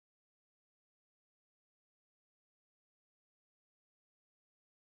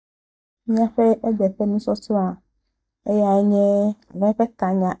Nyafe egbepe nisoswa. Eyanye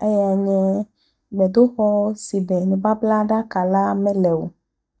nepetanya eyanye beduho sibe ni bablada kala melew.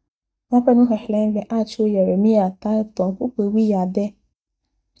 Nyafe nu hehlenge achu Yeremia taito kupewi yade.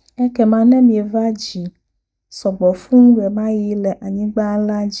 Eke mane mievaji sogbofun wema yile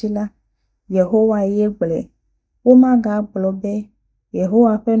anyigbala jila. Yehowa yegle. Umaga blobe.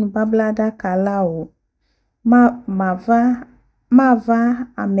 Yehowa penu bablada kala o. Mava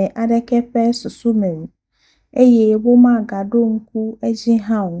ame adekepe susumeru. Eye womaga donku eji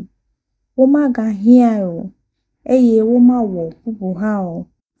hao. Womaga hiao. Eye womawo kubu hao.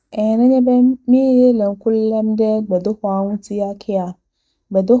 Nenyebe miye lenkulemde gbedoho awunti yakia.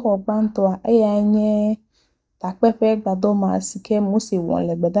 Gbedoho bantoa anye takpepe gbadoma sike musi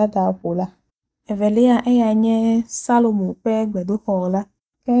wonle gbedada hula. Evelia anye Salomo pe gbedoho la.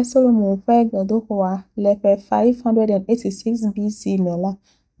 Ke Salomo pe gbedoho lepe 586 BC mela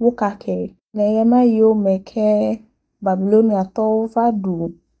wukake. Neyema yo meke Babylonia to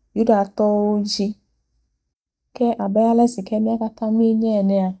vadu Yuda to ji. Ke abayale sike nekata minye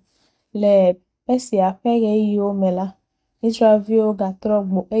nea. Le Persia pege yo mela. Israel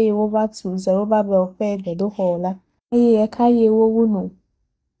gatrogbo eye wo batu Zerubbabel pe gbedoho la. Eye kaye wo wunu.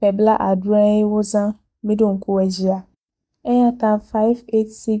 Pebla adren wozan midonku ejia. Eyata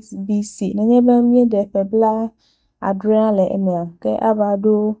 586 BC. Nenyebe miede pebla adren le emea. Ke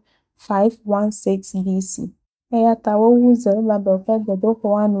abado 516 BC. Eyata wo wu Zerubbabel pe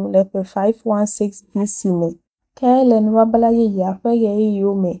gbedoho anu lepe 516 BC me. Ke ele nwabala ye apege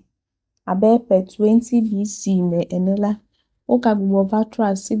yo me. Abepe 20 BC me enela. Oka gbogbo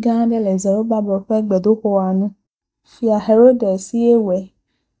batra sigande le Zerubbabel pe gbedoho anu. Fia Herodes yewe.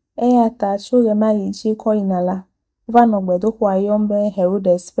 Eyata chogema yiji ko inala. Vano gbedoho ayombe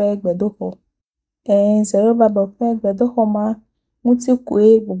Herodes pe gbedoho. Zerubbabel pe gbedoho ma muti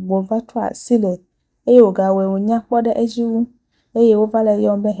kwe gbogbo batra sile. Ogawe unyakpode ejiwu. Ovale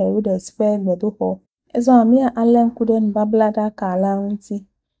yombe Herodes pe gbedoho. Ezo amia alen kuden bablada kala unti.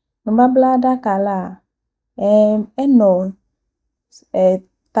 Bablada kala eno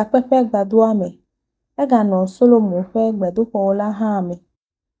takpepe gbaduame. Ega no Solomo pe gbedoho la hame.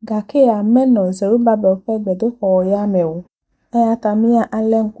 Gake ya meno Zerubbabel pe gbedoho ya mewu. Tamia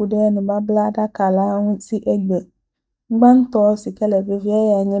alen kuden bablada kala unti egbe. Mbanto sikele vivye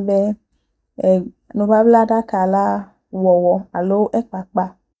ya nyebe no bablada kala wowo alo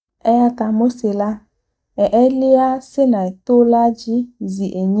ekpakpa. Mose la Elia sina tolaji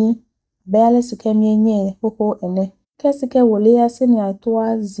zi enyi beale sikemi enye koko ene. Kesike wolia sina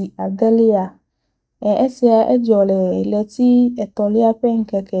toa zi adelia. Esia ejole leti etolia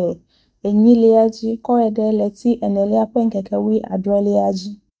penkeke enyi liaji ko ede leti enelia penkeke wi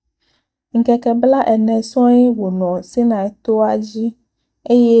adreliaji. Nkeke bla ene soe wono sina toaji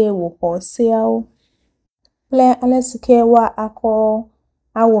eye woko seao. Ple alesike wa ako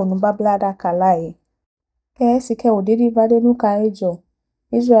awonu bablada kalai. Sike odiri vade nuka ejo.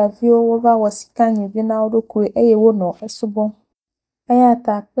 Israel vio wova wasikanyi vina odokwe eye wono esubo.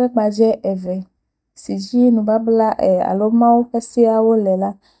 Ta kpekbaje eve. Siji nubabla alomao pesia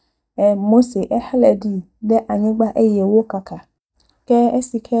wolela. Mose ehledi de anyigba eye wokaka.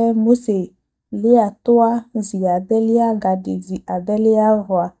 Sike Mose lia toa zi adelia gadi zi adelia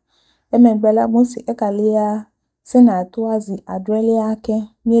roa. Emegbela Mose ekalia sena toa zi adrelia ke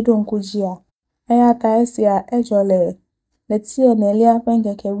niedonku-jia. Esia ejole leti enelia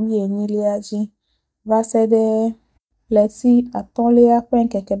penkeke wiye nyiliaji. Vasede leti atolia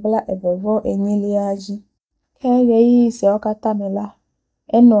penkeke bla evevo enyiliaji. Yi se okatamela.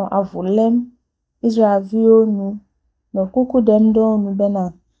 Eno avulem Israel vionu. No kuku demdo nu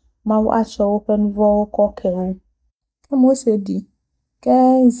bena. Mawu acho open vo kokeru. Mose di.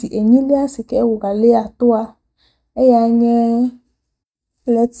 Zi enyilia sike wugalia toa. Anye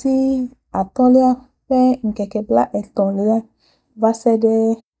leti atolia pe nkeke bla etolia.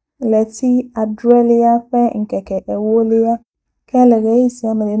 Vasede leti adrelia pe nkeke ewolia. Isi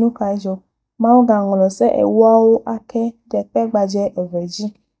amelenu kaijo. Mauga ngolose ewao ake depe gbaje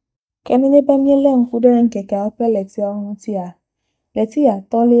eveji. Kenenebe miele nkude nkeke ape leti ahuntia. Leti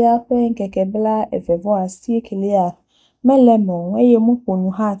atolia pe nkeke bla evevo asti kilia. Melemo eye muponu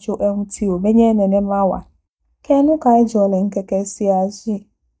hacho ehuntiu benye nene mawa. Kenu kaijo le nkeke siaji.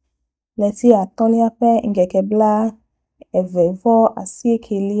 Leti atolia pe nkeke bla evevo asti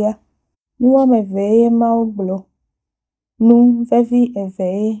kilia. Nuwa meveye mauglo. Nu vevi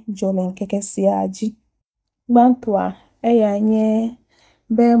eveye jole nkeke siaji. Bantua anye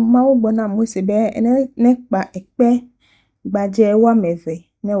be maubona musi be nekpa ekpe gbaje wa meve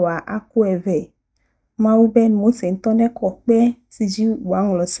mewa aku eve. Mauben Mose ntone kokbe siji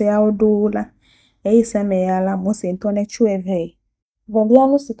wanglo se audola. Seme yala Mose ntone chueve.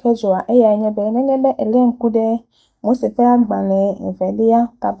 Velianu sikejwa nyebe nenebe elenkude Mose fe agbane evelia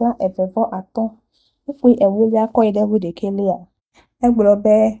tabla evevo aton. Ukui ewelia ko idewu de kelia.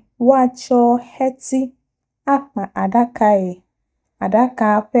 Eglobe wacho heti akpa adakae.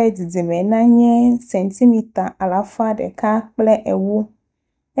 Adaka pe dizime nanye sentimita alafa deka ple ewu.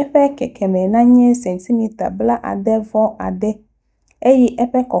 Epe kekeme nanye sentimita bla adevo ade.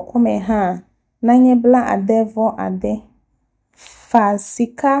 Epe kokome ha nanye bla adevo ade. Fa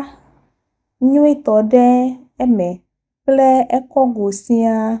sika nyui tode eme ple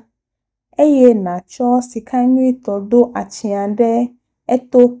ekogosia. Na cho sika nyui todo achiande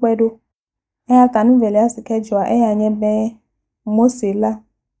eto kwedo. Tanu velia sikejwa nyebe Mosela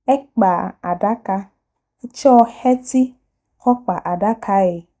ekpa adaka. Cho heti hokpa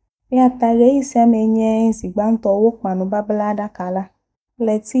adakae. Tare iseme zigbanto wokmanu babla adakala.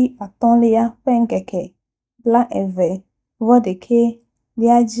 Leti atonlia penkeke. Bla eve. Vodeke.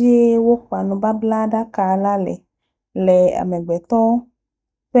 Liaje wokmanu babla adakala le amegbeto.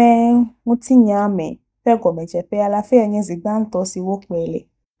 Pe mutinyame. Pe gomeje pe alafe nye zigbanto si wokmele.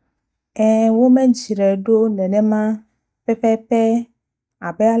 Wome jiredo nenema pepepe.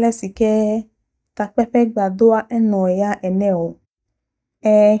 Abeale sike. Tak pepe gbadoa enoya eneo.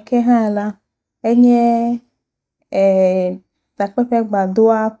 Kehala enye takpepe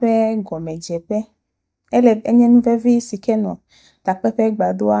gbadoa pe gomejepe enye nvevi sikeno takpepe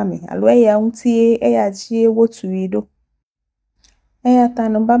gbadoa mi alwe ya untie jie wotuido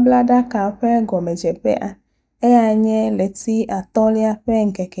tanu bablada ka pe gomejepe nye leti atolia pe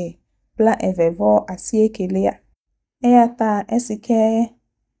nkeke bla evevo asiekelea ta esike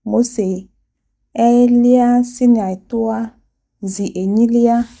Mose elia sinaitoa zi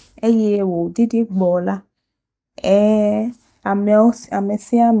enyilia wo didi gbola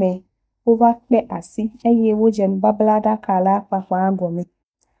amesiame over pe asi wo jem bablada kala papa agome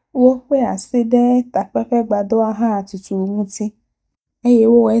wo pe asi de takpepe gbadoa ha tutu muti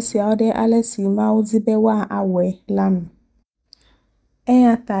wo esi ode alesi ma uzibe wa awe lanu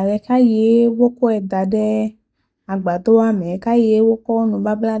tare kaye woko edade agbadoa me kaye woko nu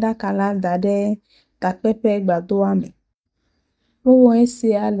bablada kala dade takpepe gbadoa me wo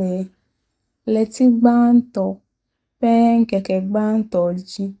esi ale leti gbanto pen keke gbanto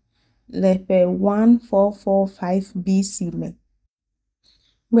ji lepe 1445 BC me.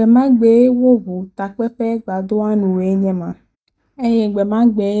 Gbe magbe wobu takpepe gbadoa nuwe nyema. Gbe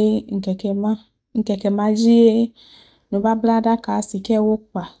magbe nkeke maji nubablada ka sike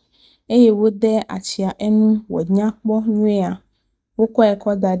wokpa. Wode achia enu wonyakbo nwea.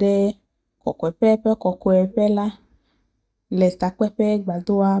 Woko dade kokwepe la. Le takpepe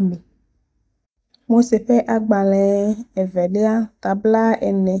gbadoa me. Mose pe agbale evelia tabla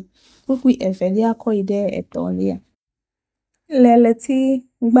ene. Kukui evelia ko ide etolia. Leleti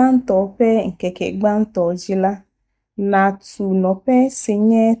gbanto pe nkeke gbanto jila. Natu no pe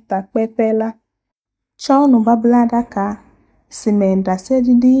sinye takpepe la. Chonu bablada ka simenda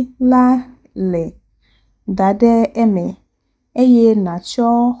sedidi la le. Dade eme.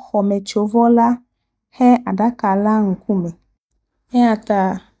 Nacho homechovola he adakala nkume.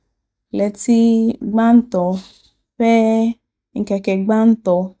 Ata leti gbanto pe nkeke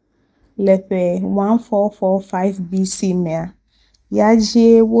gbanto lepe 1445 BC mea.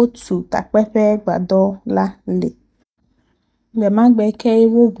 Yaje wotu takpepe gbado la le. Gbe magbeke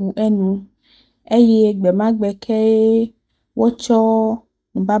wobu enu. Gbe magbeke wocho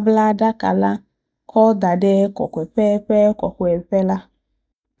bablada kala ko dade kokwepe la.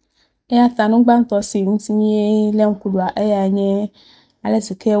 Tanu gbanto si ntinye lenkudwa nye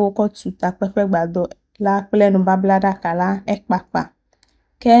alesike woko tu takpepe gbado la plenu bablada kala ekpakpa.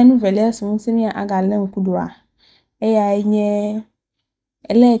 Nu velia ntinye aga lenkudwa nye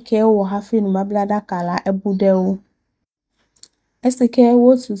eleke wo hafi nu bablada kala ebudewu. Esike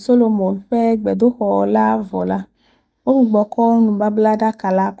wotu Solomon pe gbedo la vola. Ogboko nu bablada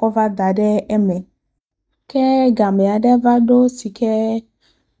kala kova dade eme. Game adevado sike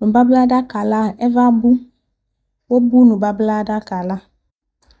nu bablada kala eva bu. Obu nu bablada kala.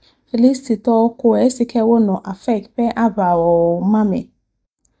 Felicito ko esike wono affect pe ava o mame.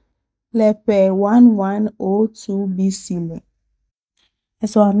 Lepe 1102 BC me.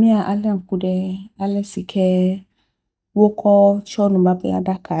 Amia alenkude alesike woko chonu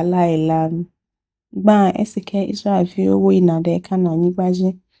bablada kala elan. Gba esike Israel fi owo inade kana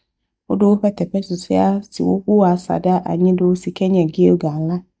nyibaje. Odo petepe susia si woku asada anyido sikenye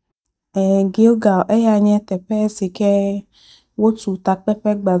Gilgal. Gilgal nye tepe sike wotu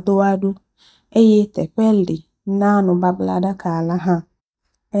takpepe gbadoadu. tepeli na no bablada kala ha.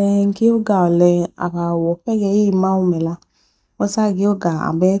 Gilgal le abawo pege maumela. Wasa Gilgal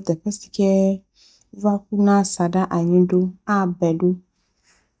abe tepesike vakuna sada anyidu abedu.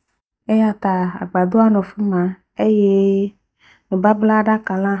 Ta agbado anofuma no bablada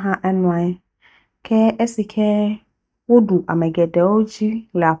kala ha enwai. Ke esike wodu amegede oji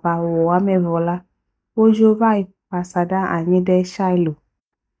le abawo amevola. Ojo vai pasada anyide shailo.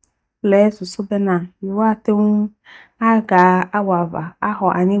 Le susubena yuwate aga awava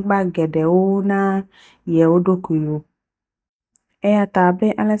aho anigba gede o na ye odokuyo.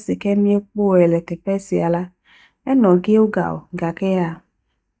 Tabe ala sike miekpo ele tepesi ala. Eno Gilgal gakea.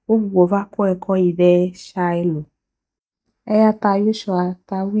 Ugwova ko ide shailo. Ta Yoshua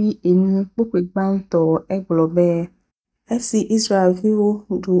ta wi enu pukwigbanto eglobe. Esi Israel viu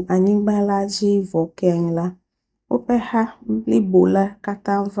du anigbalaji vokenla. Opeha libola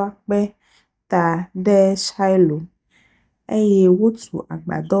katanva pe ta de shailo. Wotu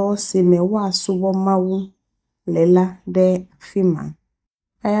agbado semewa subo mawu lela de afima.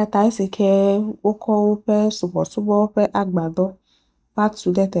 Ta isike oko pe subo pe agbado.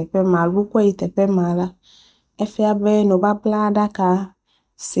 Patu de tepe malu kwa itepe mala. Efe abe no bablada ka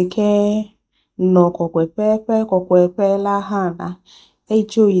sike no kokwepe la hana.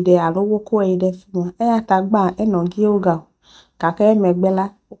 Ejo ide alowo kwa ide fima. Tagba eno Gilgal. Kake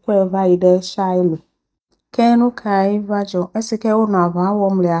megbela kwa eva ide shailo. Kenu kai vajo esike una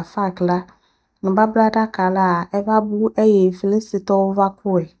vawom le afakla. No bablada kala eva bu felicito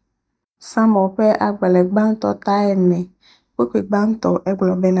vakwe. Samo pe agbele gbanto taene. Pukigbanto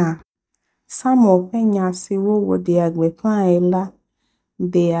eglobena. Samo pe nyasi wo de agbepan ela.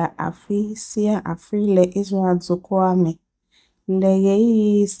 Dea afi siya afi le Israel zoko ame. Le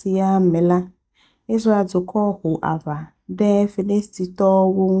yei siya mela. Israel zoko hu ava. De felicito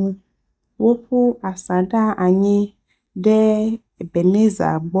wu. Wopu asada anyi de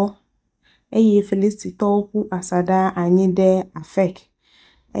Ebenezer bo. Felicito wopu asada anyi de afek.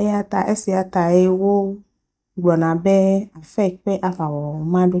 Ta esiata wo gbonabe afek pe afawo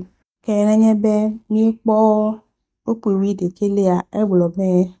madu. Kenenye be mikpo okwiwi de kelia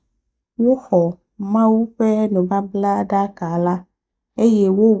eglobe. Woho maupe no bablada kala.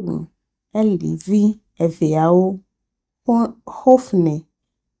 Wogu elivi eviao. Hofne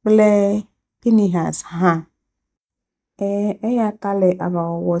ble Pinihas ha. Tale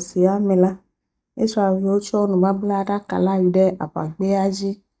abawo siya mela. Israel yocho no bablada kala yude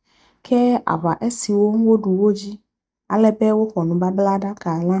abagbeaji. Ke aba esiwo wodu woji. Alebe woko no bablada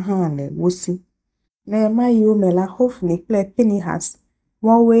kala ha le wosi. Le mayu mela hofne ble Pinihas.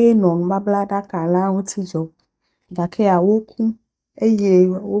 Wawe no bablada kala utijo. Gake woku.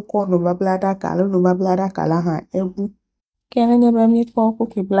 Woko no bablada kala ha ebu. Kenenye be mikpo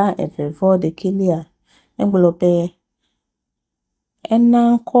kukibla efevo de kilia. Englobe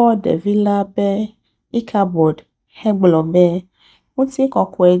enanko de villa be Ikabod heglobe. Uti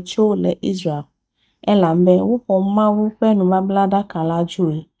kokwe jo le Israel. Elambe wuko mawu pe no bablada kala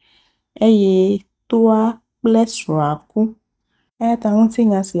jue. Tua plesraku. Ta unti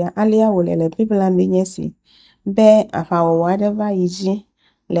nyasi ya alia wolele bibla minyesi. Be afawo wadeva yiji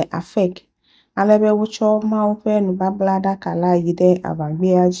le afek. Alebe wucho maupe no bablada kala yide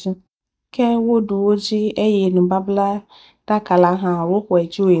abagbeaji. Ke wodu oji no bablada kala ha wokwe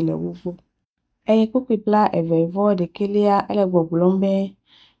juwe le wufu. Kukibla evevo de kilia elegbobulombe.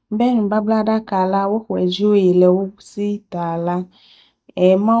 Be no bablada kala wokwe juwe le wusi tala.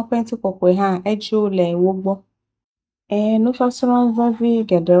 Maupe nti kokwe ha eju le wugbo. Nufasron vavi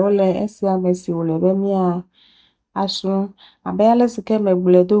gede ole esia mesi ole bemia asu. Abayale sike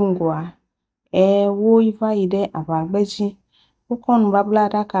mebuledu ngwa. Wo iva ide abagbeji. Ukon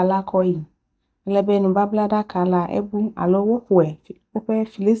bablada kala koi. Lebe no bablada kala ebu alo wokwe. Upe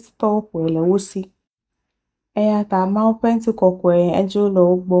felicito wokwe le wosi. Ta ma upenti kokwe ejo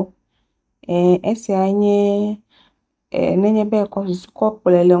lo ugbo. Esi anye nenye be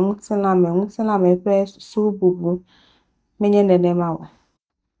kople le ngutilame pe sububu. Menye nene mawa.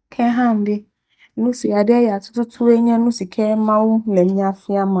 Ke hambi. Nusi ade ya tututu enye nusi ke mawu le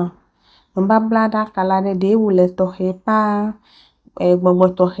mnyafiyama. Bablada kala de wule tohe pa gbogbo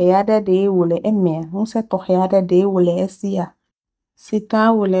tohe ade de wule emea. Nse tohe ade de wule esia.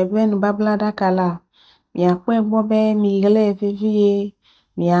 Sita wule ben bablada kala. Mia kwe bobe migele vivie.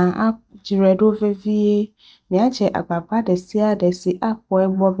 Mia jiredo vivie. Mia che agbaba de siya de si akwe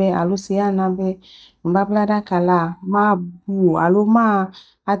bobe alusia nabe. Bablada kala ma bu alo ma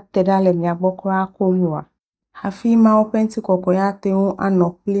atedale mia bokra komwa. Hafi ma openti koko ya teun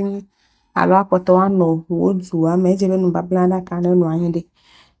anoplimi. Alo apoto ano wodu amejebe no bablada kala no anyide.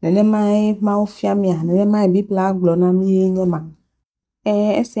 nene mai mau fiamia nene mai bibla glona mi nyema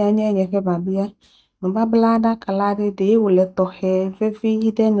esi anya nye fe babia no bablada kalade de wole tohe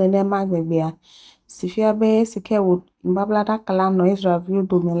fefi de nene magbebia sifia be sike wo bablada kala no Israel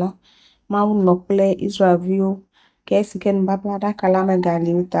domela mau no ple Israel ke sike bablada kala me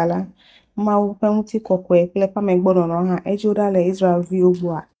gali utala mau penguti kokwe ple pa me gbono no ha ejuda le Israel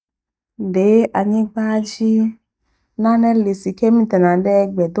bua de anyi baji nane lisike mitenande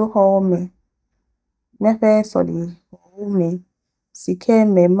gbedo home mefe soli home sike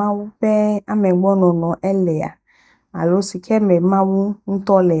me mau pe amegbono no elea alo sike me mau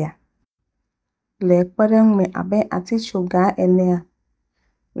ntolea le kwadeng me abe atichuga enea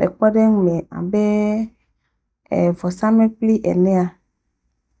le kwadeng me abe fosamepli enea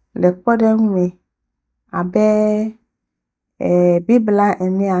le kwadeng me abe bibla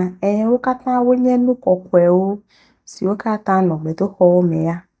enea ukata wonye nu kokweo si ukata no gbedo home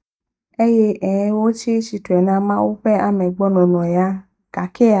ya wochi chitwena mau pe amegbono no ya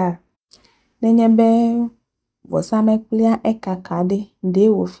kakea nenyebe vosameplia ekakade de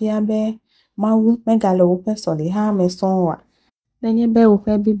wofia be mau megale wope soli ha mesonwa nenyebe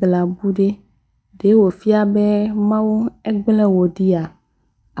wope bibla bude de wofia be mau egbele wodia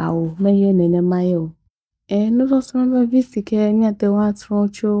au meye nene mayo no so be visike miate wa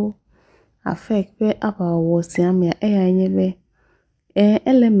troncho affect pe apa wo siamia nyebe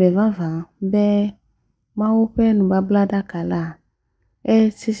ele me vava be mau pe no bablada kala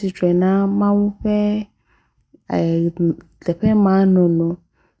sisitwena mau pe tepe manono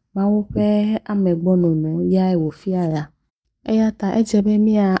mau pe amegbonono ya wofia ya ta ejebe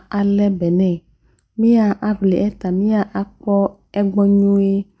mia ale bene mia able eta mia akpo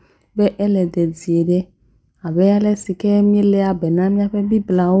egbonyui be ele dedire abe ale sike mile abena mia pe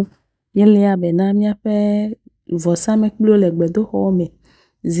biblao mile abena mia pe vosame klo le gbedo home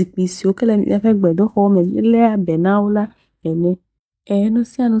zipisi okele mia pe gbedo home mile abena ula ene no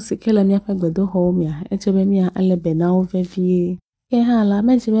si anu sikela mia pe gbedo home ya ejebe mia ale benao vevie hala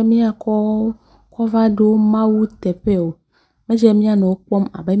mejebe mia ko vado mau tepeo mejebe mia no pom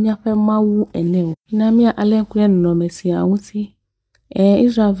abe mia pe mau eneo na mia ale nkune no mesia wuti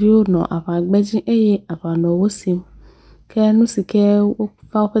Israel no avagbeji avano wosim ke no sike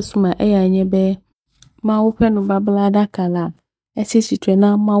fa opesuma nyebe mau pe no bablada kala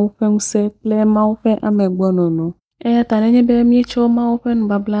chitwena mau pe nse ple mau pe amegbono no tanenye be mi cho mau pe no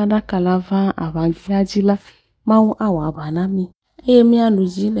bablada kala va avagajila mau awabanami mi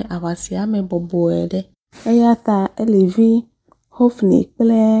anujile awasia me boboede ta elevi hofni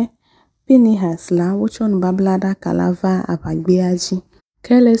ple Pinihas la wuchon bablada kalava abagbeaji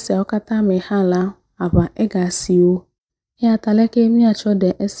kele se okata me hala aba egasiu taleke mi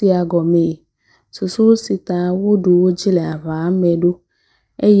achode esiagome susu sita wudu wujile ava amedu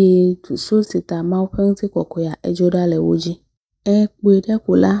tusu sita maupenti kokoya ejodale wuji kwede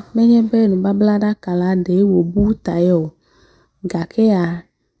kula menyebe no bablada kala de wobu tayo gake ya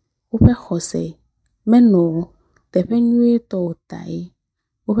upe khose meno tepenwe to tai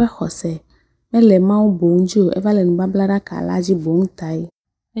obe khose mele mau bonjo evale no bablada kalaji bontai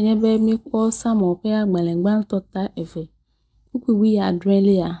enyebe mi ko samo pe agbalengba tota efe ukwi ya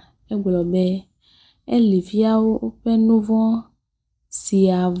adrelia eglobe elivia ope nouveau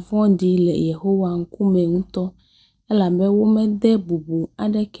si avondi le Yehowa nkume nto elabe wo mede bubu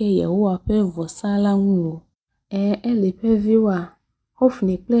adeke Yehowa pe vosala nwo elipe viwa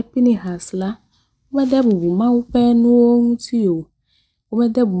hofni ple Pinihas la mede bubu mau pe no ntio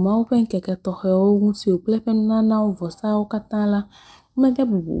umede bu mau pen keke tohe ogunti oplepen nana vosa okatala umede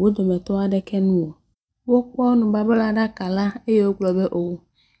bubu wodo meto adeke nu wokpo no bablada kala oglobe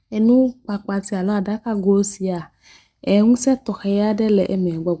enu pakpati alo adaka gosia unse tohe adele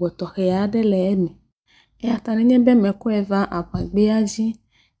eme gbogbo tohe adele eme atanenye be meko eva apagbeaji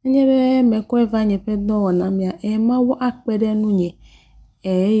enye be meko eva nyepe do wonamia mawu akpede nunye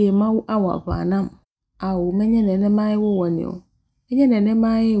mawu awabanam au menye nene mai wo woni enye nene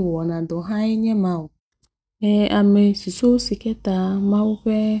mai wona do hainye mau ame susu siketa mau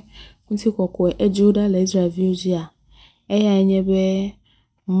pe kunti kokwe ejuda le Israel enyebe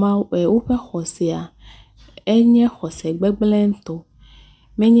mau upe hosia enye hose gbegblento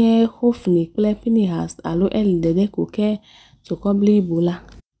menye hofni ple Pinihas alo eldede koke chokobli bula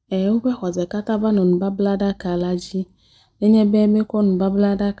upe hose kataba non bablada kalaji enyebe mekon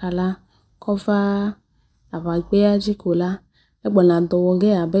bablada kala kova abagbeaji kola egbona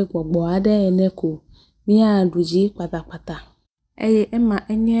dowoge abe gbogbo ade eneko mia aduji patapata ema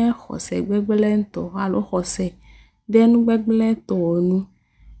enye hose gbegblento alo hose denu gbegblento onu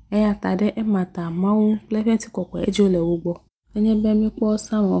tade emata mau pleventi kokwe ejole ugbo Enye be mi kpo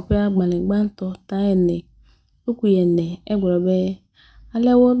Samuel ope agbalegbanto ta ene. Ukuyene egworobe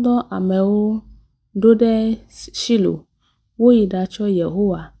alewo do amewo dode Shilo wo yidacho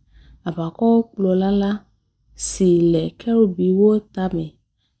Yehowa abako klolala si le kerubi wo tame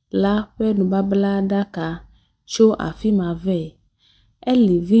la pe nubabla daka cho afimave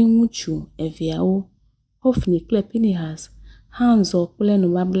eli vinwuchu eviawo Hofni kle Pinehas hanzo kple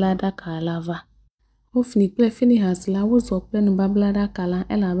nubabla daka lava Hofni kple Pinehas la wozo kple nubabla daka la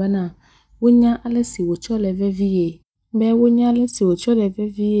elabena wonya alesi wocho levevie be wonya alesi wocho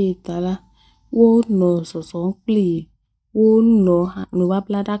levevie tala wo no soso nkli wo no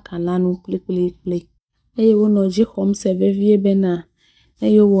nubabla daka la nu kple eye wo no ji hom sevevie bena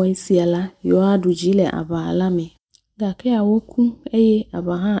eye wo isiala yo adujile aba alame gake awoku eye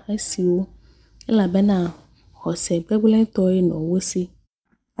aba ha esiwo elabena hose begbele to no wosi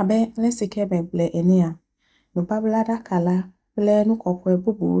abe alesi ke begbele enia nubabla daka la ple nu kokwe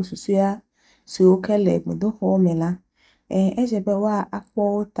bubu susuya si okele gbedo ho mela ejebe wa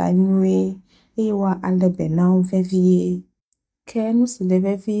akpo tanwe eye wa alebe na onvevie ke nu si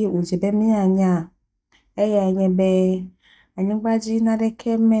levevie ujebe mi anya anyebe anyagbaji na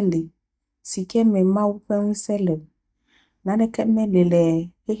deke mele sike me ma upen sele na deke mele le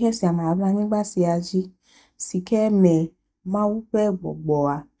ihe si amabla anyagba si aji sike me ma upe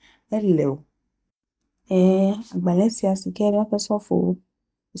gbogboa ele agbalesia sike ya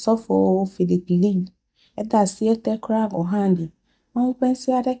sofo Filipili eta si etekra go handi ma upen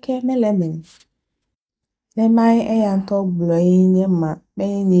si adeke mele men le mai eyanto blo yin ma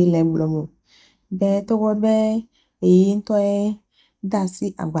be ni le blomo be to go be into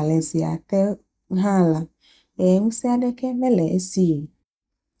dasi agbalesia te hala nsi adeke mele esi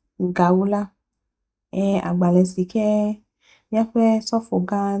gaula agbalesike yape sofo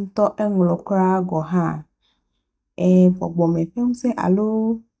ganto englokra go ha gbogbo me pe nse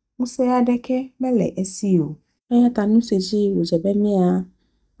alo nse adeke mele esi o tanu seji ujebe mia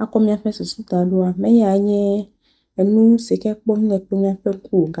akomia pe susuta do meya anye enu sike kpom ne kpomia pe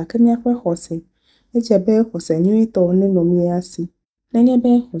ku gakemia pe hose ejebe hose nyuito ne no miasi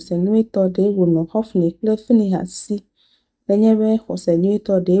nenyebe hose nyuito de wono Hofni kle Pinehas si nenyebe hose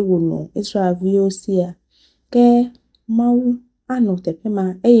nyuito de wono Israel viosia ke mawu ano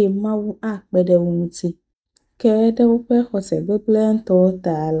tepema mawu akpede wunti ke de upe hose beble nto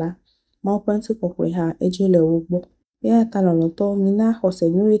tala ma opanti kokwe ha ejule ugbo ya talolo to mina hose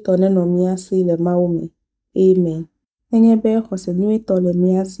nyuito ne no miasi le mawu me amen nenyebe hose nyuito le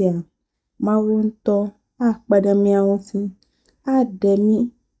miasi a mawu nto akpede miawuti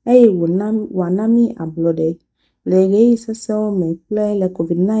ademi wanami ablode lege isese me ple le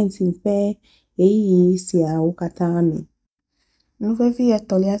COVID-19 pe si a ukatami nufefi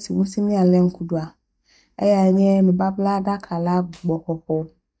etolia si musimi alen kudwa nye nubabla daka la gbokoko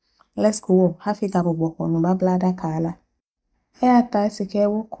let's go hafika gbokoko nubabla daka la ta sike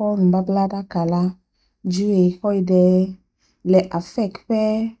woko nubabla daka la juwe koide le affect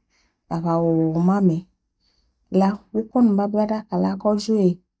pe baba o mame la woko nubabla daka la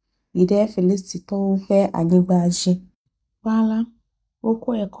kojue ide felicito pe anyigbaji wala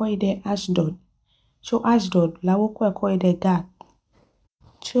woko ide Ashdod Ashdod la woko ide Gat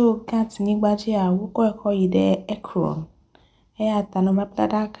Gat nigbaji a woko ide Ekron tanu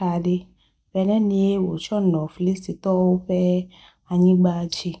babla kade beneni wo chono felicito pe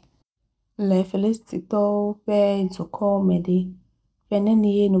anyigbaji le felicito pe zoko mede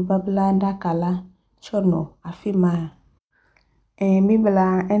beneni no babla kala chono afima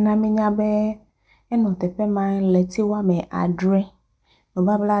bibla enaminya be enotepe man leti wa me adre no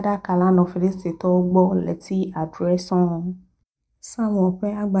babla kala no felicito gbo leti adre son Samuel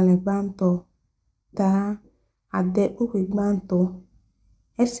pe agbalegbanto ta ade ukigbanto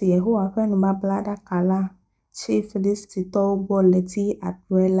esi Yehowa pe no babla kala chi felicito gbo leti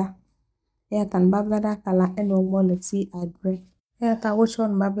adrela tan babla kala eno gbo leti adre ta wocho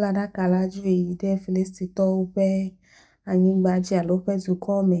no babla kala ju ide felicito pe anyigbaji alope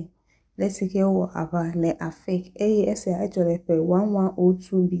zukome lesike wo aba le afek ese ajole pe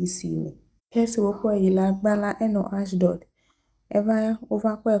 1102 BC me ese woko yila gbala eno Ashdod eva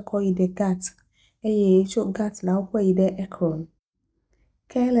over kwa ide Gat cho Gat la woko ide Ekron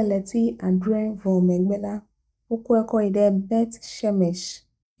kele leti adre vo megbela woko ide Bet Shemesh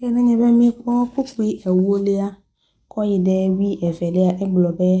nyebe mi po pupi ewolia ko ide wi evelia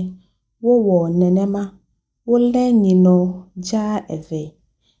eglobe wo nenema wole nyino ja eve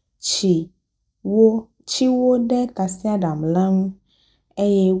chi wo de tasiadam lang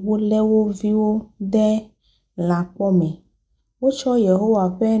wole wo viwo de la pome wocho Yehowa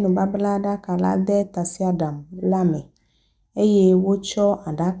pe no babla kala de tasiadam lame eye wocho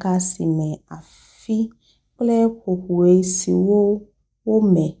adaka si me afi ple kokwe si wo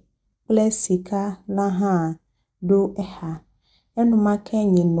me ple sika na ha do eha enuma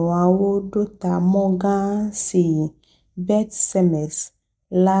kenyi no awo do ta moga si bet semes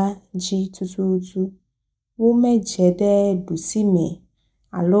la ji tututu wo me jede du si me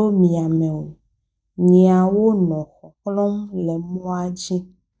alo miameo niawo no kolom le moaji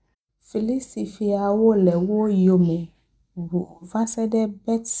Felicifia wo le wo yome bu vasede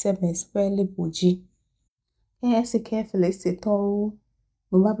bet semes pele buji esike felicito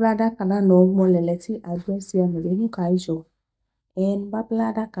bablada kala no mo leleti agresia me le kaijo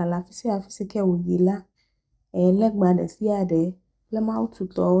bablada kala fisike uyila legba de siade le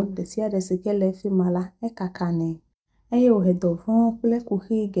maututo de siade sike le fimala ekakane eyo hedovon ple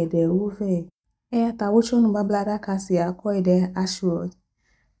kuhi gede uve ta wucho no bablada kasia koide ashroad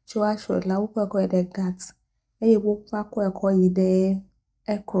cho ashroad la ukwa koide gat wukwa kwa ide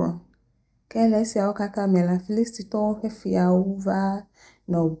ekron kele si kaka mela felicito hefia uva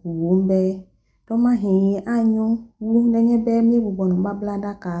no buumbe toma hi anyu wu nenyebe mi bubono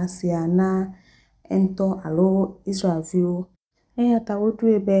bablada kasia na ento alo Israel ta wodu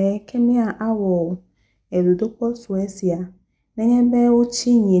ebe kemia awo edudopo Suecia nenyebe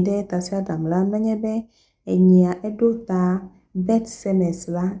uchi nyide tasia damla nenyebe enyia edota bet semes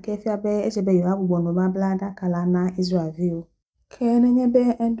la kefia be ejebe yo abubono bablada kala na Israel ke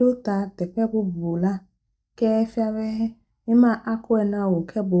nenyebe edota tepe bubula kefia be ima akwena o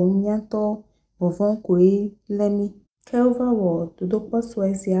kebo nyanto bovon koi lemi ke overworld dudopo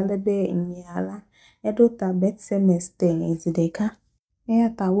Suecia lebe nyala edota bet semester ezideka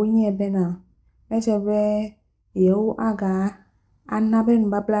ta wonye ebe na ejebe yo aga anabe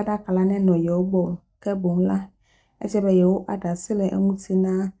bablada kala no yo bo kebo la ejebe yo adasile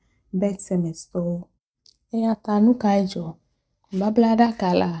enwutina bet semester ta nuka ejo bablada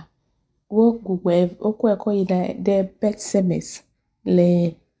kala wo gugwe okwe ida de bet semester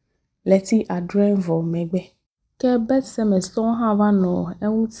le leti adrenvo megbe ke bet semester ha no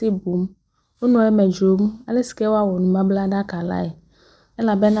enwuti bum uno emejum aleske wa wonu bablada kala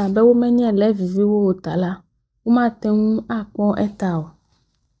ela bena be wo menye le vivi wo tala uma tem akpo etao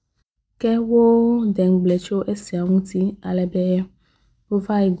ke wo dengblecho esiamuti alebe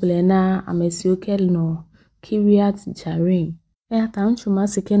ova igle na amesio kel no Kiryat Jarim ta nchuma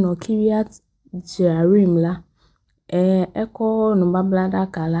sike no Kiryat Jarim la eko no bablada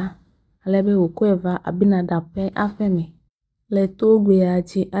kala alebe okweva abinadape afeme le togbe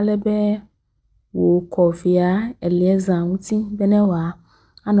aji alebe wo kofia Eliezer muti benewa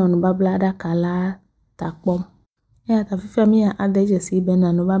no bablada kala takpom ta fifia mi adeje si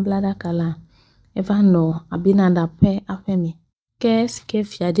bena no bablada kala eva no abinadape afeme ke sike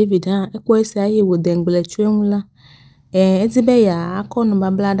fia David ekwo esi aye wo dengbele chwenwula ezibe ya akono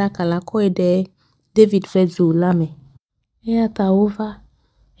bablada kala koide David fezu lame ta over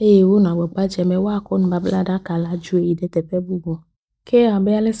wo na gbagba jeme wa akono bablada kala ju ide tepe bubu ke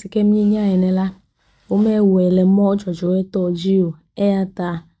abele sike minya enela umewele mo jojo eto jiu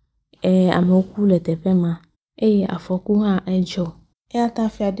ta amokule tepe ma afoku ha ejo ta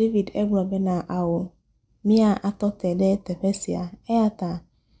fia David eglobe na awo mia atotede tepesia ta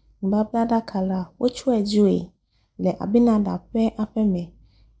bablada kala ochu ejue le abinada pe afeme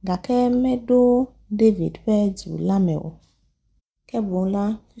gake medo David pe zu lameo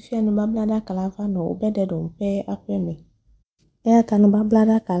kebula fifia no bablada kala fa no obede don pe afeme ta no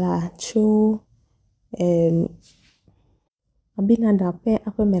bablada kala chu abinada pe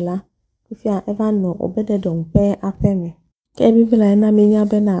afeme la fifia eva no obede don pe afeme ke bibla na minya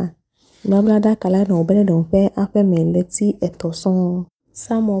bena bablada kala no obede don pe afeme leti etoson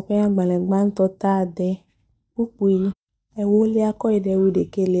samo pe agbalegban tota de pupui ewolia koide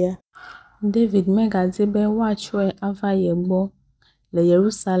widekelia David megazibe wachwe ava yegbo le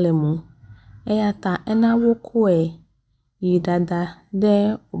Yerusalemu ta enawokwe yidada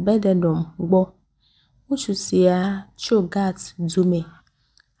de obededom gbo uchusia chogat dume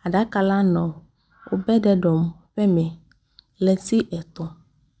adakala no obededom peme leti eto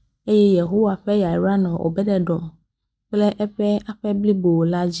Yehowa pe yara no obededom ple epe apeblibo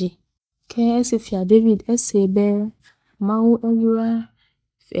laji ke esifia David esebe mau eyura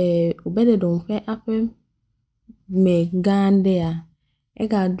obededom pe ape me gande ya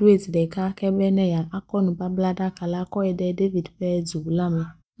ga do it de ka kebene ya akonu bablada kala koide David pe zulame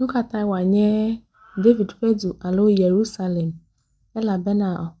nukata wanye David pe zu alo Jerusalem ela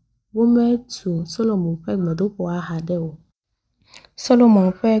bena wome tu Solomon pe gbedo ko ahade o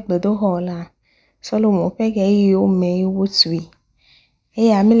Solomon pe gbedo hola Solomon pe ge yi o me wutwi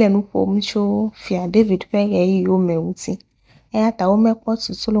amile nupo mcho fia David pe ge yi o me wuti Eyata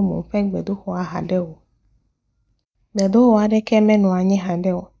umekpotu Solomon pe gbedo ho ahadeo. Gbedo ho adeke menu anyi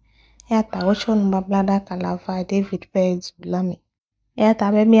hadeo. Eyata ocho nubablada kalava David pe zulami.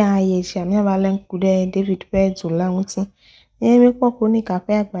 Eyata bemi ayechi amia balen kude David pe zulanguti. Nyeme poku ni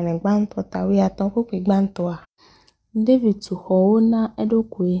kape agbane gbanto tawi aton poku gbanto a. David tu ho na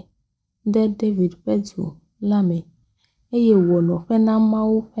edokwe. De David pe zulami. Eye wono pe na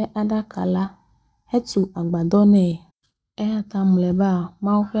mau pe adakala. Hetu agbadone. Eyata mleba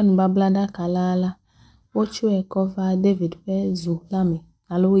mau pe nubablada kalala. Ocho cover David pe zulami.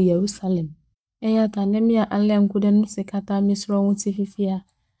 Alo Jerusalem. Eyata nemia alem kude nusekata misro unti fifia.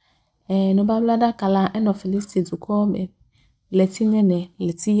 Nubablada kala eno Felicity zuko me. Leti nene,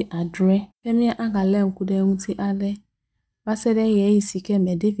 leti adre. Femia agalem kude unti ale. Basede ye isike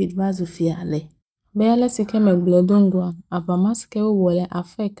me David bazufia le. Beyale sike me glodongwa. Abamasike uwole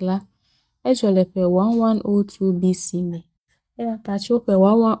afekla. Ejole pe 1102 BC me. Eyata chope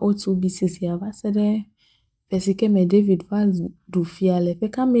 1102 BC siya basede. Pesike me David du fiale.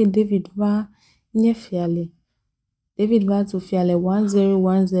 Peka me David va nye fiale. David va du fiale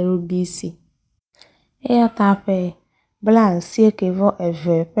 1010 BC. Eyata pe blan siye kevo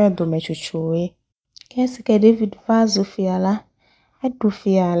eve pe do mechuchowe. Kesike David va du fiala. Du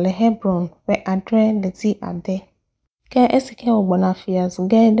fiale Hebron pe adre leti ade. Ke esike ogbona fias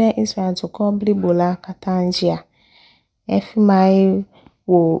gede Israel to kobli bola katanjia. Efimai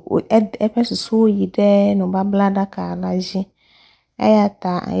wo epesusu yide no bablada ka alaji.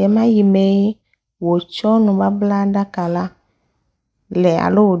 Eyata yema yime wo cho no bablada kala. Le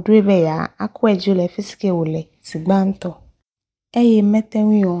alo odrebe ya akweju le fisike wole sigbanto. Eye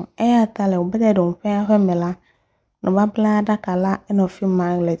metenwion eyata le obede don fe ahemela no bablada kala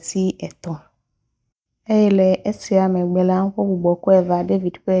enofima leti eto. Ele esia megbela nkwo gbogbo eva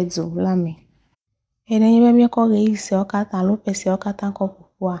David Pedzo lami. Ene yebe mi ko ge ise okata lo pesi okata nko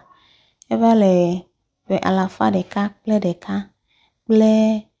pupua. Eva le ve alafa deka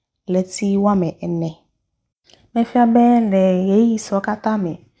ple leti wame ene. Mefia be le ye ise okata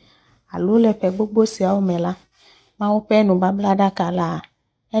me. Alo le pe gbogbo si a omela. Ma ope no bablada kala.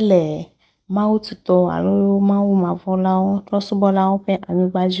 Ele ma ututo alo ma umavola o trosubola ope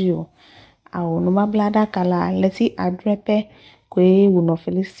anibaju o. Awo no bablada kala leti adrepe kwe uno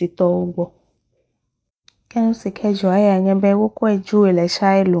Felicito ugbo. Ken se kejo aya nyebe woko eju ele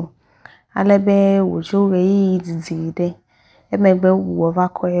shailo. Alebe wujo yi dizide. Emegbe uwo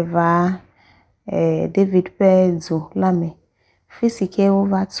vako eva David Pedzo lame. Fisike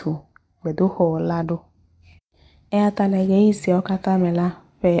over to gbedo ho lado. Eyata lege isi okata mela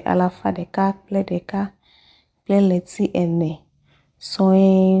pe alafa deka ple leti ene.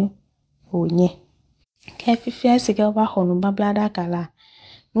 Soe onye. Ke fifia sike over ho no bablada kala.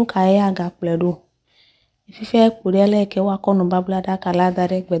 Nuka ya ga pledo. Fifia kudele ke wako no bablada kala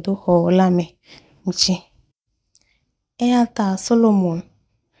dare gbedo ho lame. Uchi. Eyata Solomon.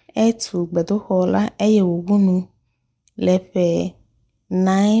 Etu gbedo ho la eye ugunu. Lepe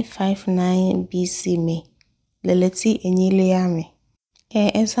 959 BC me. Leleti enyile ya me.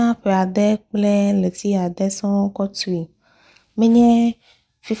 Esa pe ade ple leti ade son kotui. Menye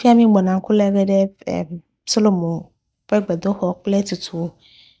fifia mi bonankule gede Solomon pe gbedo ho ple tutu.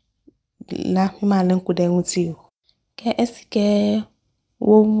 La mima lenkude nguti. Ke esike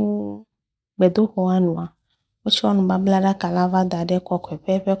wo gbedo ho anwa. Ocho anu bablada kalava dade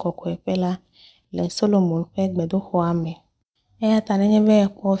kokwepe la. Le Solomon pe gbedo ho ame. Eyata nenyebe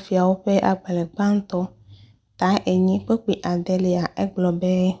kofia ope agbale gbanto. Ta enyi pekwi adelia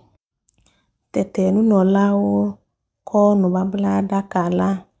eglobe. Tete nuno lao ko no bablada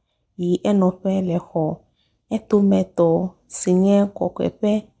kala. Yi enope le ho. Etometo sinye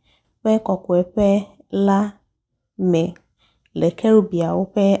kokwepe. Pe kokwepe la me. Le kerubia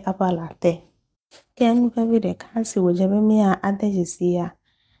ope abalate. Ken vide kasi wojebe miya adejisi ya.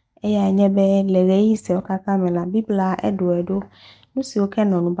 Eya nyebe lege ise okata mela bibla edo. Nusi oke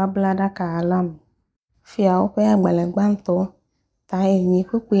no bablada ka alam. Fia ope agbale gbanto. Ta enyi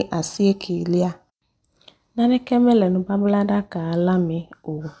kukwe asiye kilia. Nane kemele no bablada ka alame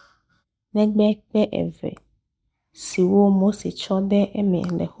o. Negbe pe eve. Siwo Mose chode eme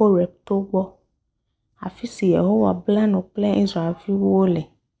le HORA120 togbo. Afisi Yehowa blano ple Israel fi wole.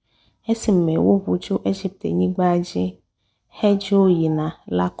 Esime wo bujo Egypte nyigbaji. Hejo yina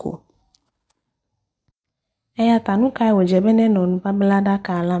lako. Eyata nuka wojebene no bablada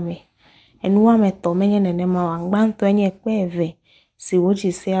ka alame. Enuwa meto menye nenema wangbanto enye kpe eve. Siwo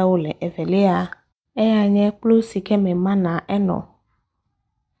jisia ole evelea. Eya nye plusi keme mana eno.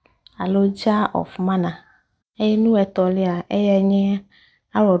 Alo jar of mana. Enu etolia eya nye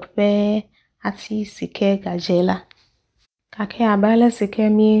arod pe ati sike gajela. Kake abale sike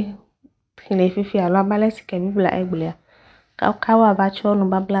mi hile fifi alo abale sike bibla egblea. Kawa bacho no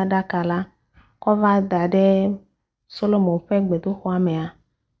babla dakala. Kova dade Solomon pegbe do huamea.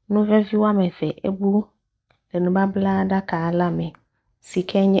 No vevi wamefe ebu le no babla dakala me.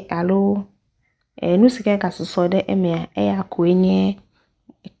 Sike nye alo no sike kasusode emea eya kwenye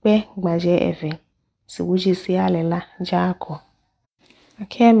ekpe gbaje eve. Si wuji si alela jako.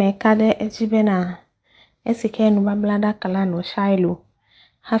 Ake me kade ejibe na esike no babla dakala no shailo.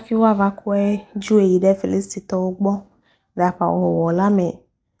 Hafi wavakwe juwe yide felicito ugbo. Dapa owola me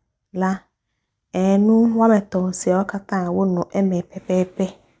la. Enu wameto se okata wono eme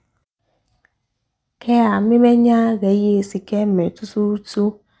pepepe. Kea mimenya gayi sike me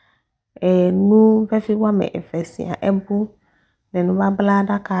tusurutu. Nu vefi wame efesia ebu. Nenu babla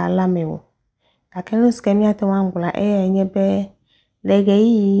dakala mewo. Kakenu sike miate wangula nyebe.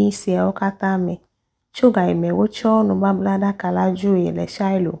 Legayi se okata me. Chuga ime wucho no babla dakala juwe le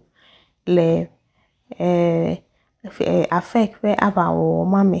shailo. Le afekwe abawo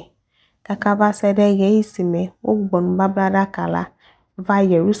mame. Kakaba sede yeisi me ugbon babla dakala va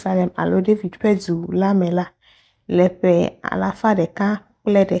Jerusalem alo David pezu lamela lepe alafa deka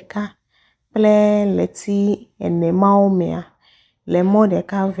ple leti ene maomea le mo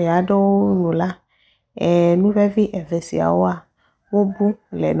deka veado nula nuvevi evesia wa wobu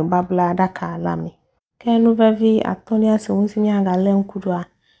le no babla dakala me ke nuvevi atonia se unsinya ngale nkudwa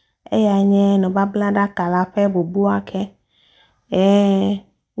nye no babla dakala pe bubu ake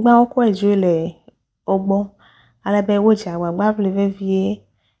gba okwo ejule ogbo alebe woja gbagba vleve vie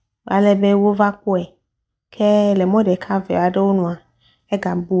alebe wo vakwe ke le mode kave adonwa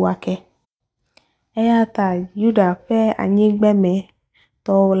ega bu ake ta Yuda pe anyigbeme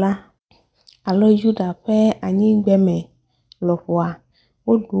tola alo Yuda pe anyigbeme lopwa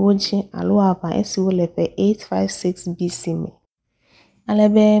oduoji alo aba esiwolepe 856 BC me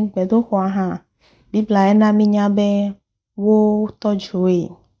alebe bedo kwa ha bibla ena minyabe wo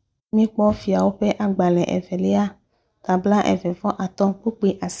tojuwe mikpo fia ope agbale evelia tabla evefo aton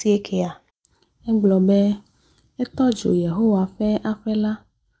pupi asiekea englobe etoju Yehowa fe afela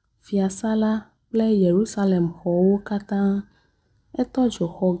fia sala ple Jerusalem ho kata etoju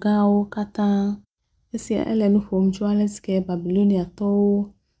hogao kata esia elenu fomjualeske Babylonia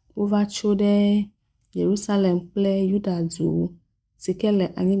to overchode Jerusalem ple Yuda du sikele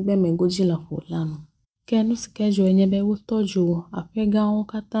anyigbe megoji la polano kenu sikejo enyebe utoju apega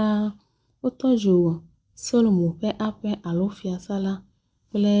kata utoju Solomon pe ape alofia sala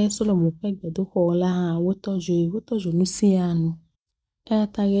ple Solomon pe gbedo hola ha utoju nusianu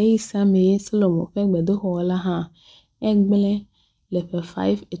tage isa me Solomon pe gbedo hola ha egbele lepe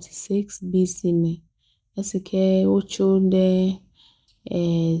 586 BC me esike ochode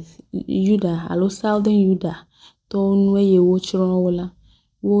Yuda alo Southern Yuda to nwe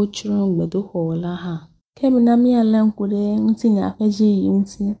wochron gbedo hola ha kemina mi ala nkude ntinya afeji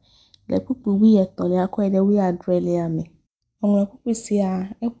nti le pupu wi etole akoide wi adrele ame onwe pupu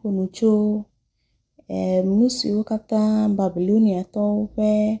sia eponucho nusi ukata Babylonia to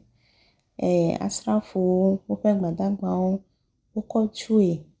pe asrafo ope gbadagba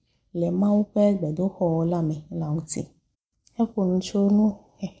okochue le ma ope gbedo hola me launti eponucho nu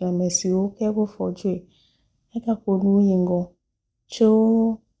lemesi o kego fojue eka ponu yingo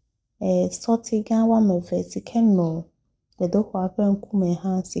cho sotiga wa mefe sikeno gbedo kwa pe nkume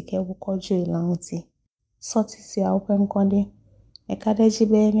ha sike wukoju launti sotisi a open konde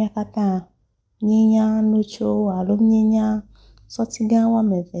ekadejibe miakata nyinya nucho alo nyinya sotiga wa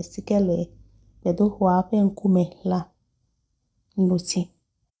mefe sikele gbedo kwa pe nkume la nuti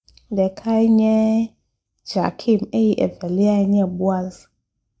de kainye Jakim evelia nye Boaz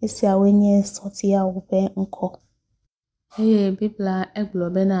esi awenye sotia ope nko bibla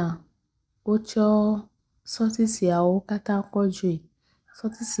eglobe na ocho sotisi a kata kojui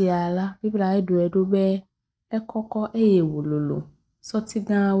sotisi ala bibla edobe ekoko wololo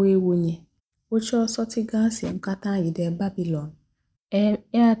sotiga wonye ocho sotiga si nkata ide Babylon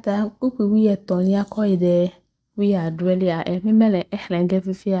ata pupu wi etonia ko ide wi adrelia mimele ehlenge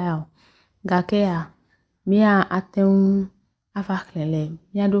fifia gakea mia atem afaklele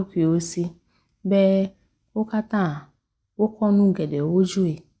mia doki osi be ukata ukonu gede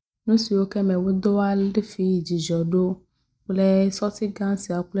ojue nusi okeme wodowal defi jijodo ple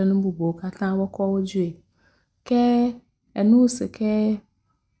sotigansi aple nububo kata woko ojue ke enuse ke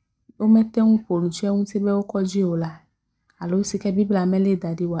omete unporuche untibe okoji ola alo sike bibla mele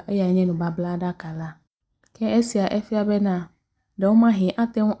dadiwa nye no babla dakala ke esia efia bena de omahi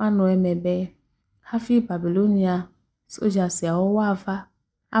atem ano emebe hafi Babylonia soja se owa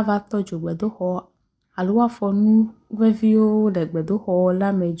ava tojo gbedo ho Alua fonu vevio le gbedoxɔ la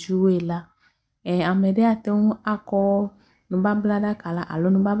me dzue la. Ame ɖe ate ŋu akɔ nubablaɖaka la alo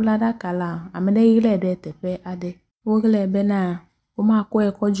nubablaɖaka la ame ɖe ɣlae ɖe teƒe aɖe. Woɣlae bena womakɔe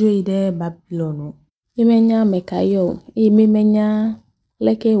kɔ dzo yi ɖe Babylon o. Mímenya ame kae o eye mímenya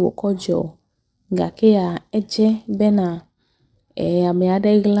leke wòkɔ dzɔ gakea edze bena ame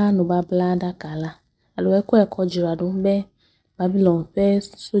aɖe ɣla nubablaɖaka la alo ekɔe kɔ dzra ɖo be Babylon ƒe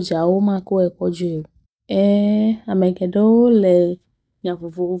sodzawo makɔe kɔ dzoe o. Ame geɖewo le nya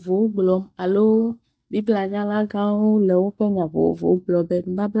vovovowo gblɔm alo Biblianyalagawo le woƒe nya vovovowo gblɔm be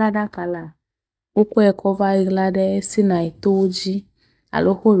nubablaɖaka la wokɔe kɔ va ɣla ɖe Sinai towo dzi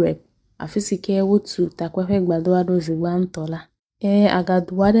alo HORA120 afi si ke wotu takpeƒe gbadɔa ɖo zi gbãtɔ la.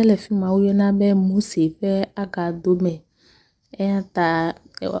 Agado aɖe le fi ma woyɔna be Mose ƒe agado me. Eya ta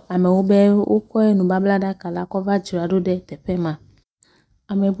amewo be wokɔe nubablaɖaka la kɔ va dzra ɖo ɖe teƒe ma.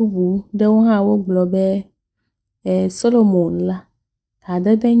 Ame bubu ɖewo hã wogblɔ be Solomon la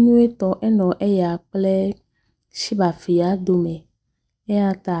hadede nyuietɔ enɔ eya kple Shiba fia dome.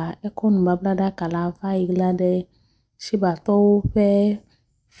 Eya ta ekɔ nubablaɖaka la va ɣla ɖe Shibatɔwo ƒe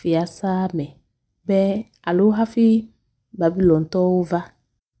fiasa me be alo hafi Babylontɔwo va.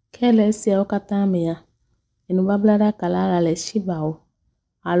 Ke le esiawo katã mea, nubablaɖaka la le Shiba o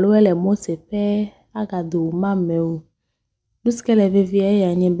alo ele Mose ƒe agado ma me o. Nu si ke le vevie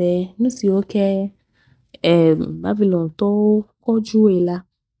eya nye be nu siwo ke Babylontɔwo kɔ dzoe la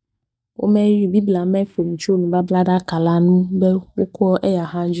Biblia meƒom tso nubablaɖaka la nu be wokɔ eya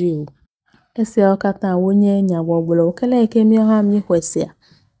hã dzoe o. Esiawo katã wonye nya gbɔgblɔwo ke le ke míawo hã míexɔ sia.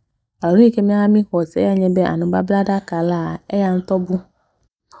 Alo ke míawo hã míexɔ sia eya nye be nubablaɖaka la eya ŋutɔ bu.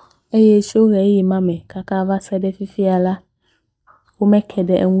 Eye tso ɣeyiɣi ma me kaka va se ɖe fifia la womeke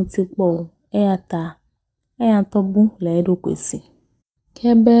ɖe eŋuti kpɔ o. Eya ta eya ŋutɔ bu le eɖokui si.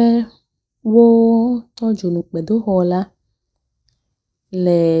 Ke be wo tɔ dzo gbedoxɔ la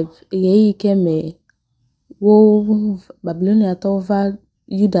le ɣeyiɣi ke me wo Babyloniatɔwo va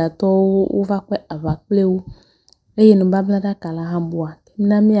Yudatɔwo wova kpe aʋa kple wo eye nubablaɖaka la hã bua.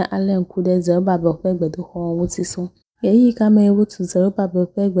 Na mía ale ŋku ɖe Zerubabel ƒe gbedoxɔ ŋuti sɔŋ. Ɣeyiɣi ka me wotu Zerubabel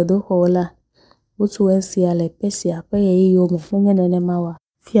ƒe gbedoxɔ la wotu esia le Persia ƒe ɣeyiɣiwo me menye nenema wa.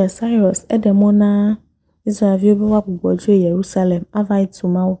 Fia Cyrus eɖe mɔ na Israelviwo be woagbugbɔ dzo Yerusalem ava yi tu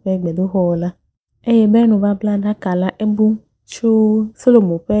Mawu ƒe gbedoxɔ la. Eye be nubablaɖaka la ebu tso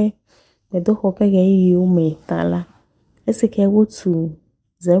Solomon ƒe gbedoxɔ ƒe ɣeyiɣiwo me ta la. Esi ke wotu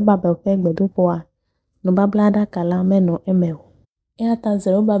Zerubabel ƒe gbedoxɔa, nubablaɖaka la menɔ eme o. Eya ta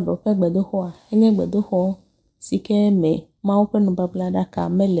Zerubabel ƒe gbedoxɔa enye gbedoxɔ si ke me Mawu ƒe nubablaɖaka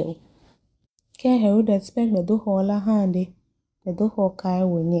mele o. Ke Herodes ƒe gbedoxɔ la hã ɖe gbedoxɔ kae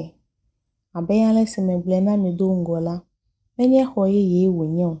wònye? Abe ale si megblɔe na mi do ŋgɔ la, menye xɔ yeye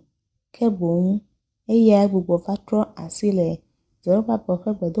wònye o. Ke boŋ eya gbugbɔ va trɔ asi le Zerubabel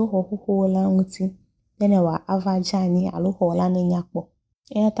ƒe gbedoxɔ xoxo la ŋuti bena wòava dze anyi alo xɔ la nenya kpɔ.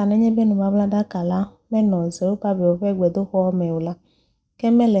 Eya ta nenye be nubablaɖaka la menɔ Zerubabel ƒe gbedoxɔ me o la, ke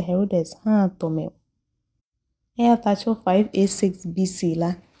mele Herodes hã tɔ me o. Eya ta tso 586 BC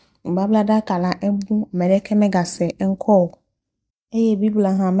la, nubablaɖaka la ebu ame ɖeke megase eŋkɔ o. Eye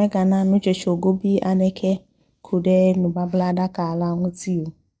Biblia hã megana nutsotso gobii aneke ku ɖe nubablaɖaka la ŋuti o.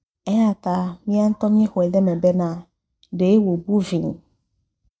 Eya ta mía ŋutɔ míexɔe ɖe me bena ɖe wòbu vĩ.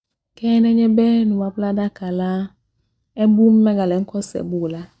 Ke nenye be nubablaɖaka la ebu megale ŋkɔ sebe o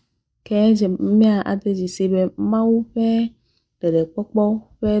la, ke edze mía ade dzi si be Mawu ƒe ɖeɖekpɔkpɔ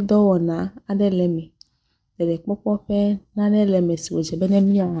ƒe dɔwɔna aɖe le me. Ɖeɖekpɔkpɔ ƒe nane le me si wòdze be ne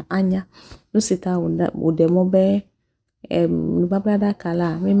mía anya nu si ta wòɖe mɔ be nubablaɖaka la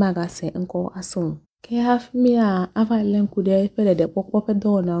mímagase ŋkɔ asɔ o. Ke hafi mía ava le ŋku ɖe eƒe ɖeɖekpɔkpɔ ƒe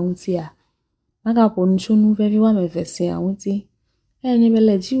dɔwɔna ŋutia, magaƒo nu tso nu vevi woame eve sia ŋuti. Eya nye be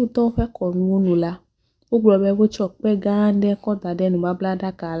le Dziwutɔwo ƒe kɔnuwo nu la, wogblɔ be wotsɔ kpe gã aɖe kɔ da ɖe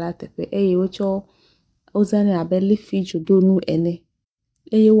nubablaɖaka la teƒe eye wozãnɛ abe lifi dzodonu ene.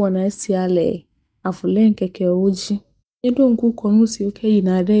 Eye wowɔna esia le avule ŋkekewo dzi. Eɖo ŋku kɔnu siwo ke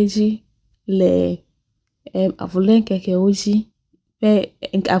yina ɖe edzi le avule ŋkekewo dzi ƒe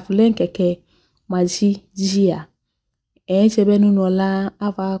avule ŋkeke ma dzia. Edze be nunɔla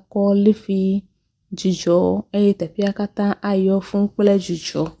ava kɔ lifi dzudzɔ eye teƒea katã ayɔ fũu kple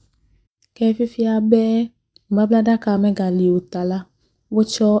dzudzɔ. Ke fifia be nubablaɖaka megali o ta la,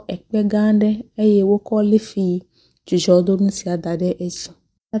 wotsɔ ekpe gã aɖe eye wokɔ lifi dzudzɔdonu sia da ɖe edzi.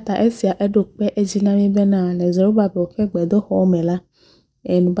 Tata esia eɖo kpe edzi na mi bena le Zerubabel ƒe gbedoxɔ me la,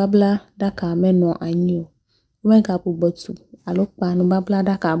 nubablaɖaka menɔ anyi o. Womegagbugbɔ tu alo kpa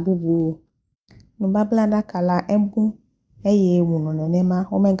nubablaɖaka bubu o. Nubablaɖaka la ebu eye wònɔ nenema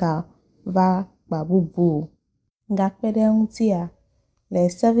womegava babubu. Ngakpede ngutia le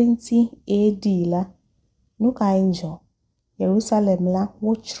 70 AD la nuka injo Jerusalem la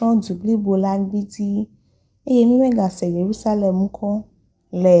wochron dubli bola gbiti eye mi mega se Jerusalem ko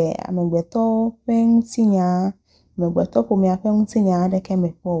le amegbeto pentinya megbeto po mi apentinya de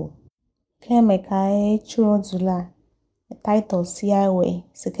kemepo kemeka churo dula title siawe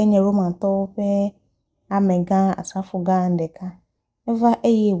sekenya Roman to pe amega asafuga ndeka eva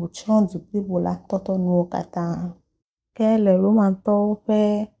eye wochron dubli bola toto nu kata kele Roman to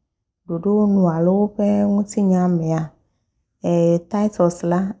pe dodo nu alo pe mutinya mea titles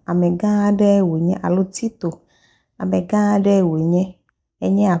la amegade wenye alo tito amegade wenye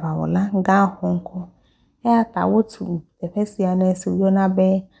enye abawola nga honko ata wotu efesiane suyona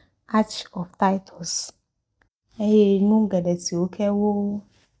be Arch of Titus nu gedesi oke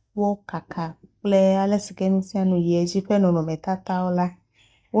wo kaka ple alesikenu sianu yeji pe no metata ola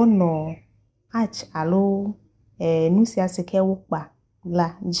ono Arch alo nusia sike wukpa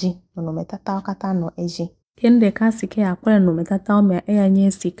la ji no metata okata no eji kende kasike akwa no metata o me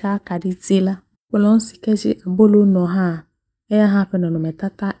nye sika kaditila bolon sike ji abolo no ha ha pe no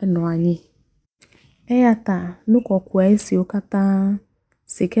metata no anyi ta nuko kwa esi okata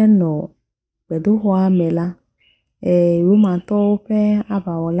sike no bedo ho amela Roman to pe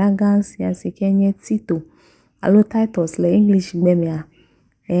abawola gansia sike nye Tito alo Titus le English gbemia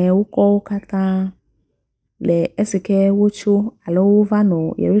uko okata le esike wocho alo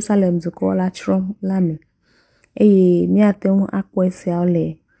vano Jerusalem zukola trom lami mi atem akwese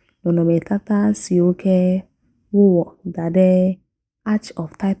ole no metata si oke wo dade Arch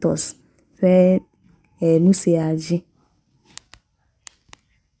of Titus fe nusiaji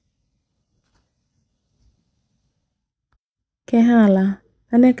ke hala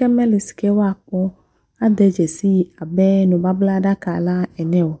aneke melisike wako adejesi abe no bablada kala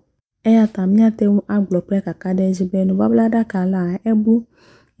eneo tamnyate agblope kakade jibe no bablada kala ebu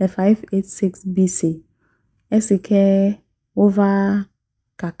le 586 BC esike over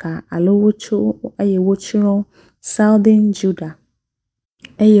kaka alo wocho wochiro Southern Judah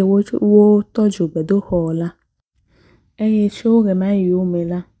wo tojo bedo hola cho remayo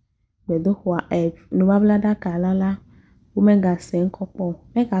mela bedo ho no bablada kala la umega senkopo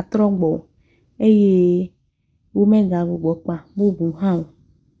mega trogbo umega gbopa bubu ha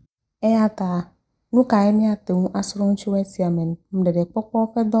ta nuka emi atu asron chuesi amen mdede popo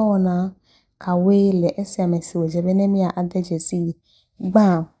pedo na kawe le SMS wejebe nemia adejesi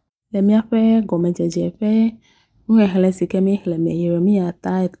gba le mi ape gomejeje pe nu ehlesi kemi hleme Yeremia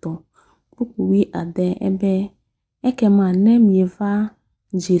taito pupuwi ade ebe ekema nemieva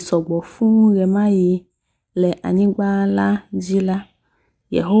ji sogbo fun remayi le anyigba la jila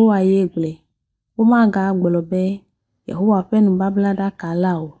Yehowa yegle umaga agbolobe Yehowa penu bablada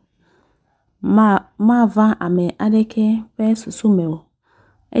kalao ma va ame adeke pe susumeo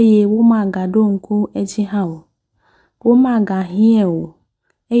womaga donku eji hao womaga hieo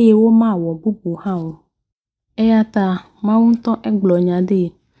womawo bubu hao ta maunto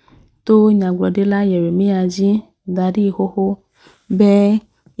eglonyade to nyagbodela Yeremia ji dari hoho be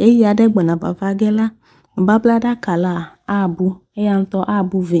adegbona bavagela bablada kala abu nto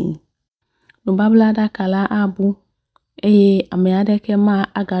abu vin no bablada kala abu ame adeke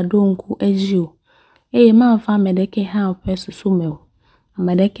ma agadonku ejio ma va medeke hao pe susumeo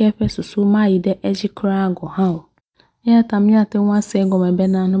amadeke pe susu ma ide ejikra go hao tamnyate wase go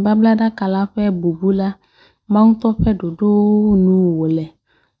mebena no bablada kala pe bubula maunto pe dodo nu wole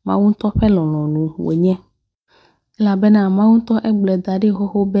maunto pe lononu wenye la bena maunto egbledari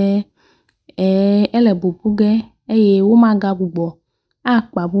hoho be ele bubuge womaga bubo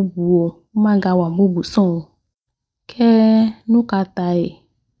akpa bubu womaga wa bubu son ke nukatai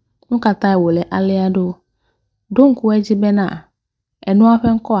wole aliado donc wejibena enu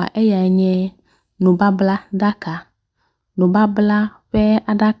apenko nye nubabla daka nubabla pe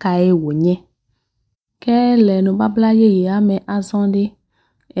adaka wonye ke le nubabla ye ame azondi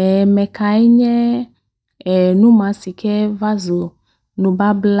mekainye numasike vazo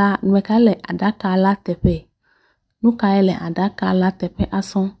nubabla nwekale adaka la tepe nukaile adaka la tepe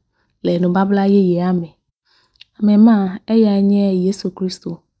ason le nubabla ye ame ma nye Yesu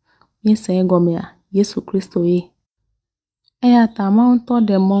Kristo yese gomea Yesu Kristo ye ta maunto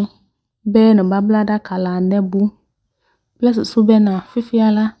demo be no bablada kala nebu place sube na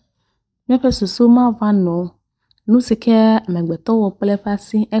fifiala mepe susu ma vano nusike megbeto wo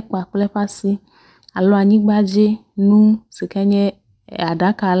plepasi ekpa plepasi alo anyigbaje nu sikenye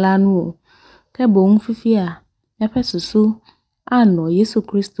adaka la nu kebo fifia mepe susu ano Yesu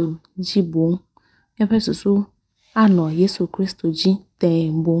Kristo jibo mepe susu ano Yesu Kristo ji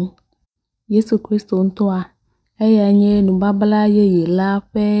tembo Yesu Kristo ntoa eya nye nubabla ye la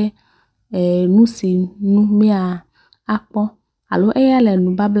pe nusi numia akpo alo eya le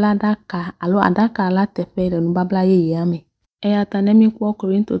nubabla daka alo adaka la tepe le nubabla ye ame eya tanemi kwa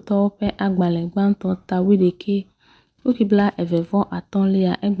Korinto to pe agbale gbanto ta wideke okibla evevo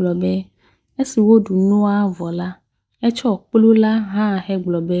atonlia eglobe esi wodu noa vola echo pulula ha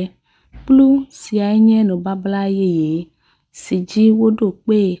heglobe plu si anye nubabla ye siji wodo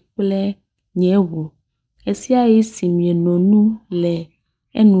pe ple nyewu esia isi mienonu le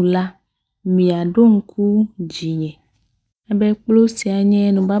enula miadonku jinye ebe plu si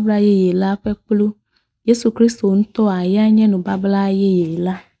anye nubabla ye la pe plu Yesu Kristo nto ayanye nubabla ye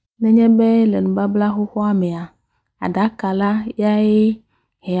la nenyebe le nubabla hoho amea adakala yae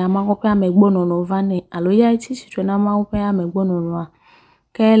he amakope amegbono no vane alo yae chichitwe na amakope amegbono no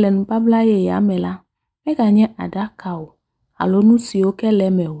ke le nubabla ye amela meganye adakao alo nusi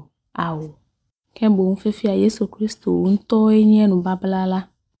okelemeo au kembo mfefia Yesu Kristo nto enye nubabla la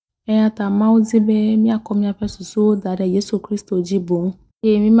eyata mauzibe miakomia pesusu dare Yesu Kristo jibon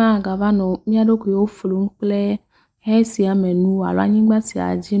ye mima gavano miadoku yo fulun ple hesi amenu alo anyigba ti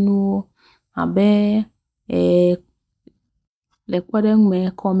ajinu abe le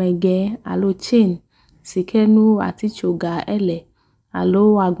kwadengme komege alo chain sikenu atichoga ele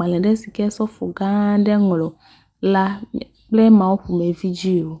alo agbalende sike sofuga ndengolo la ple ma opu me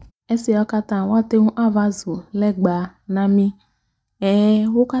vigio esi okata wate avazu legba nami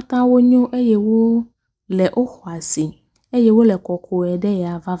wokata wonyo eyewo le ohwasi eyewo le koko ede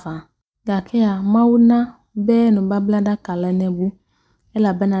ya vava gakea mauna be no bablada kala nebu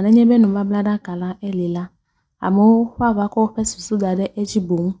ela bena nenye be no bablada kala elila amo wava ko pesusu dade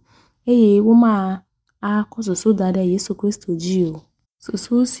ejibon woma a ko susu dade Yesu Kristo jio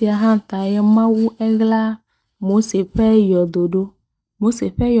susu si hanta ye mawu egla Mose pe yododo Mose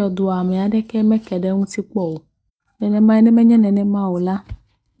pe yodo ame ke mekede untipo nene menye nene maula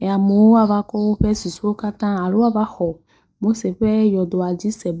amo wava ko pesusu kata alo wava ho Mose pe yodo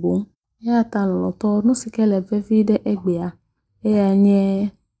aji sebon ya taloloto nusike le vevide egbea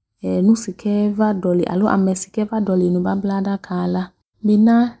nye nusike va doli alo amesike va doli no bablada kala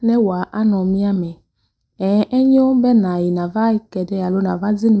bina newa anomiame enyo bena inava kede alo na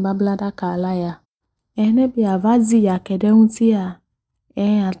vazi no bablada kala ya ne bia vazi ya kede unti ya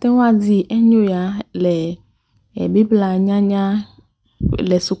atenwazi enyo ya le bibla nyanya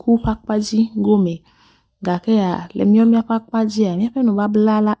le suku pakpaji gome gake ya le miomia pakpaji ya miape no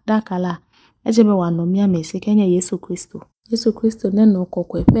bablala dakala ejebe wanomiame sikenya Yesu Kristo neno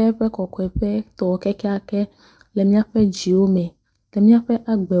kokwepe to keke le miape jiome le miape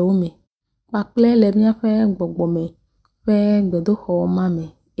agbeome pakple le miape gbogbome pe gbedoho mame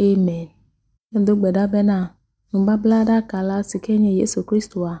amen endo gbeda bena nubablada kala sikenya Yesu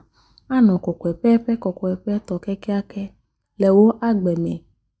Kristo a ano kokwepe to keke lewo agbeme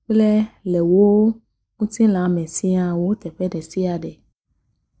ple lewo utinla mesia wo tepe de siade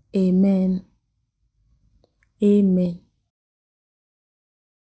amen.